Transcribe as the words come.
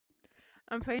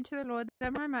I'm praying to the Lord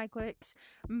that my mic works.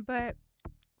 But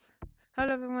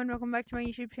hello everyone, welcome back to my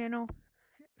YouTube channel.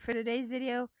 For today's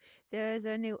video, there is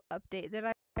a new update that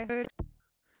I heard.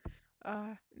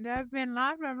 There have been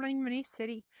loud rumbling in East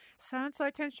City. Sounds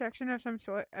like construction of some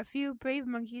sort. A few brave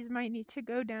monkeys might need to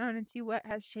go down and see what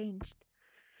has changed.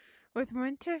 With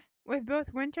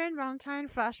both winter and Valentine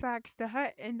flashbacks, the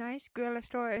hut and nice gorilla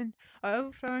store are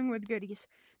overflowing with goodies.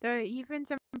 There are even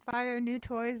some fire new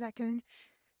toys that can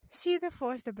see the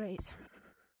forest ablaze.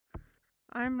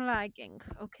 I'm lagging.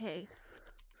 Okay.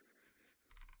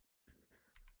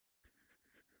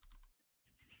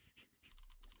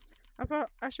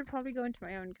 I should probably go into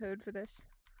my own code for this.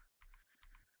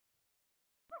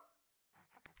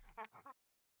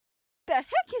 The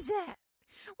heck is that?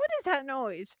 What is that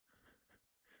noise?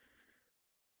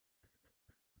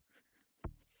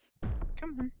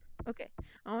 Come on. Okay.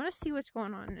 I want to see what's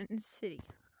going on in the city.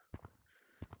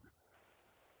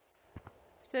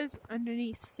 It says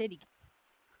underneath city.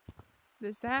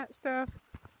 There's that stuff.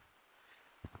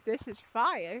 This is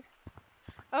fire.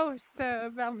 Oh, it's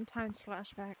the Valentine's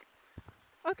flashback.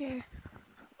 Okay.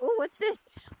 Oh, what's this?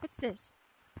 What's this?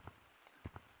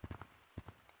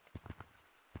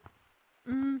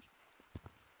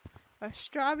 A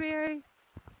strawberry.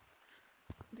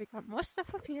 They got more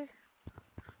stuff up here.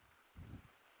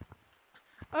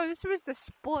 Oh, this was the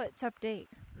sports update.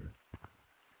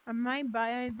 I might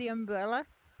buy the umbrella.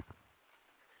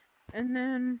 And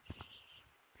then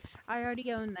I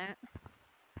already own that.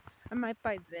 I might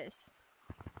buy this.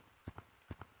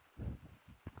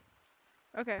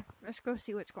 Okay, let's go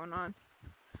see what's going on.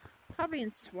 Probably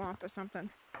in swamp or something.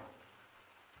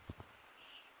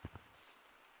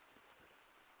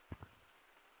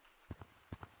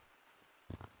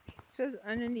 It says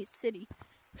underneath city.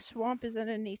 Swamp is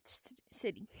underneath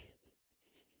city.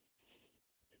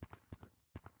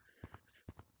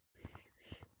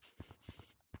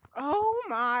 Oh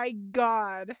my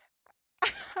god.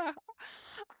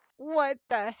 What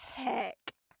the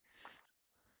heck?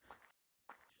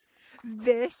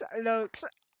 This looks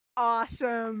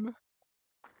awesome.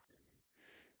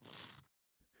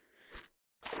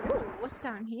 Ooh, what's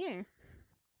down here?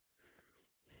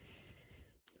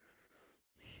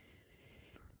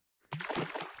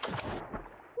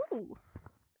 Ooh.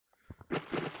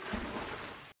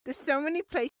 There's so many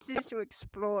places to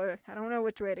explore. I don't know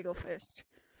which way to go first.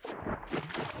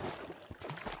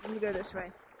 Let me go this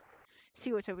way.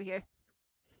 See what's over here.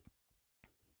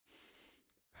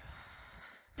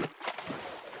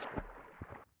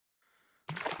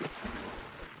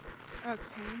 Okay.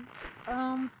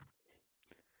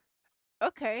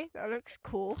 Okay, that looks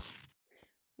cool.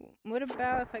 What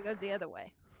about if I go the other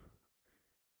way?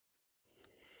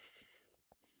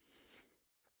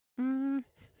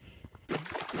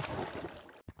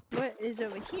 What is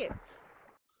over here?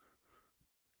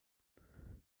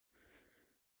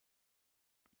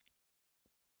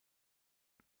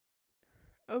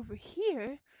 Over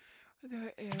here,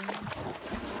 there is...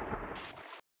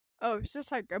 Oh, it's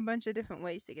just like a bunch of different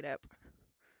ways to get up.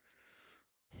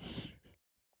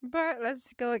 But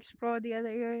let's go explore the other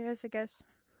areas, I guess.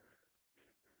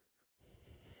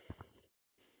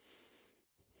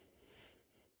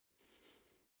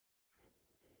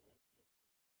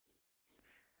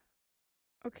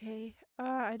 Okay,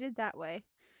 I did that way.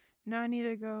 Now I need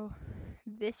to go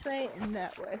this way and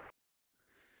that way.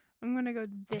 I'm gonna go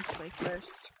this way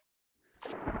first.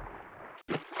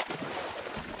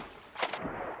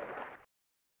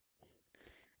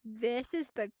 This is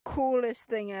the coolest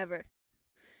thing ever.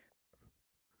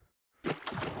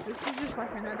 This is just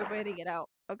like another way to get out.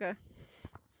 Okay.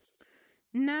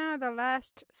 Now the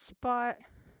last spot.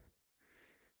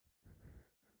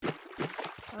 I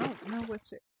don't know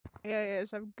what's it.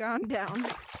 Areas I've gone down.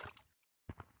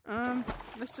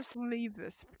 Let's just leave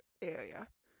this area.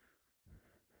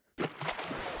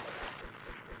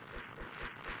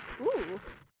 Ooh.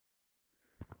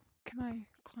 Can I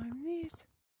climb these?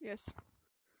 Yes.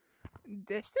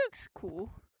 This looks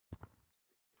cool.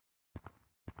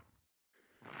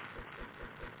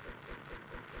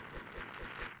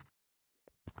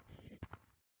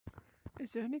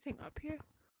 Is there anything up here?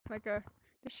 There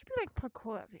should be like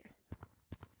parkour up here.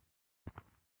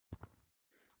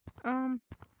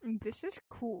 This is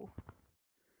cool.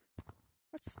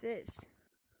 What's this?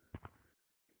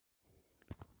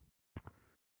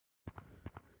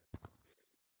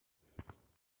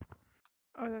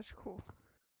 Oh, that's cool.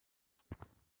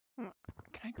 Can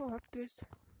I go up this?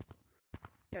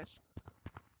 Yes.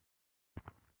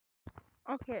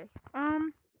 Okay,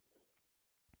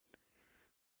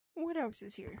 what else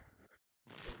is here?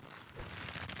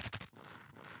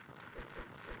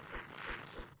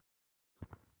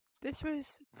 This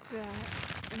was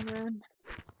that, and then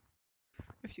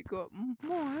if you go up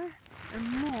more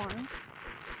and more,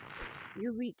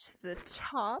 you reach the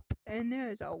top, and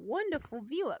there's a wonderful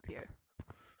view up here.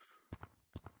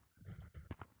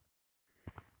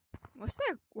 What's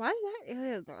that? Why is that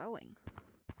area glowing?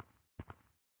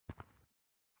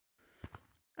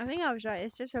 I think I was right.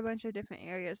 It's just a bunch of different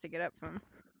areas to get up from.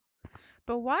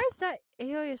 But why is that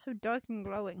area so dark and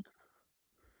glowing?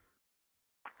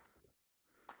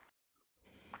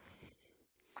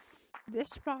 This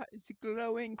spot is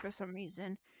glowing for some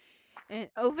reason. And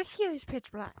over here is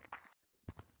pitch black.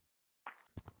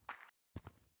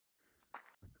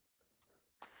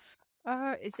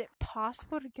 Is it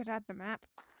possible to get out the map?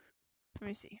 Let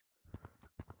me see.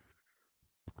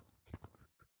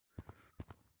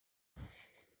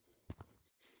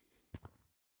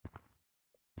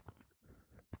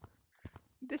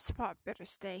 This spot better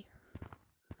stay.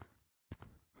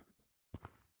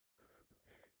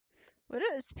 What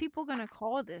is people gonna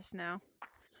call this now?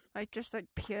 Like, just like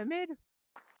pyramid?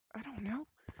 I don't know.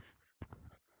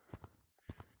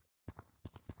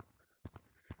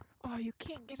 Oh, you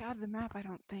can't get out of the map, I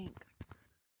don't think.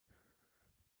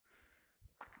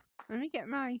 Let me get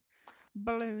my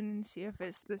balloon and see if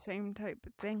it's the same type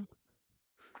of thing.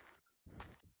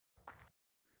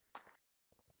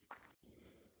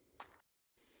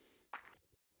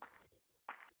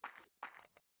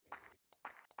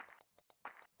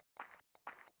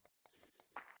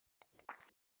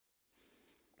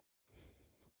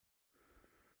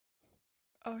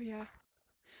 Oh, yeah.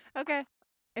 Okay.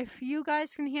 If you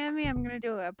guys can hear me, I'm going to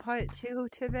do a part 2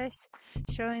 to this,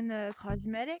 showing the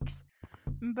cosmetics.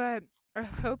 But I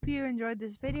hope you enjoyed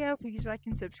this video. Please like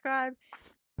and subscribe.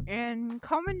 And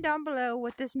comment down below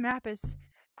what this map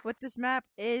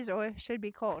is or should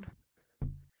be called.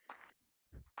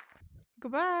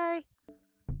 Goodbye.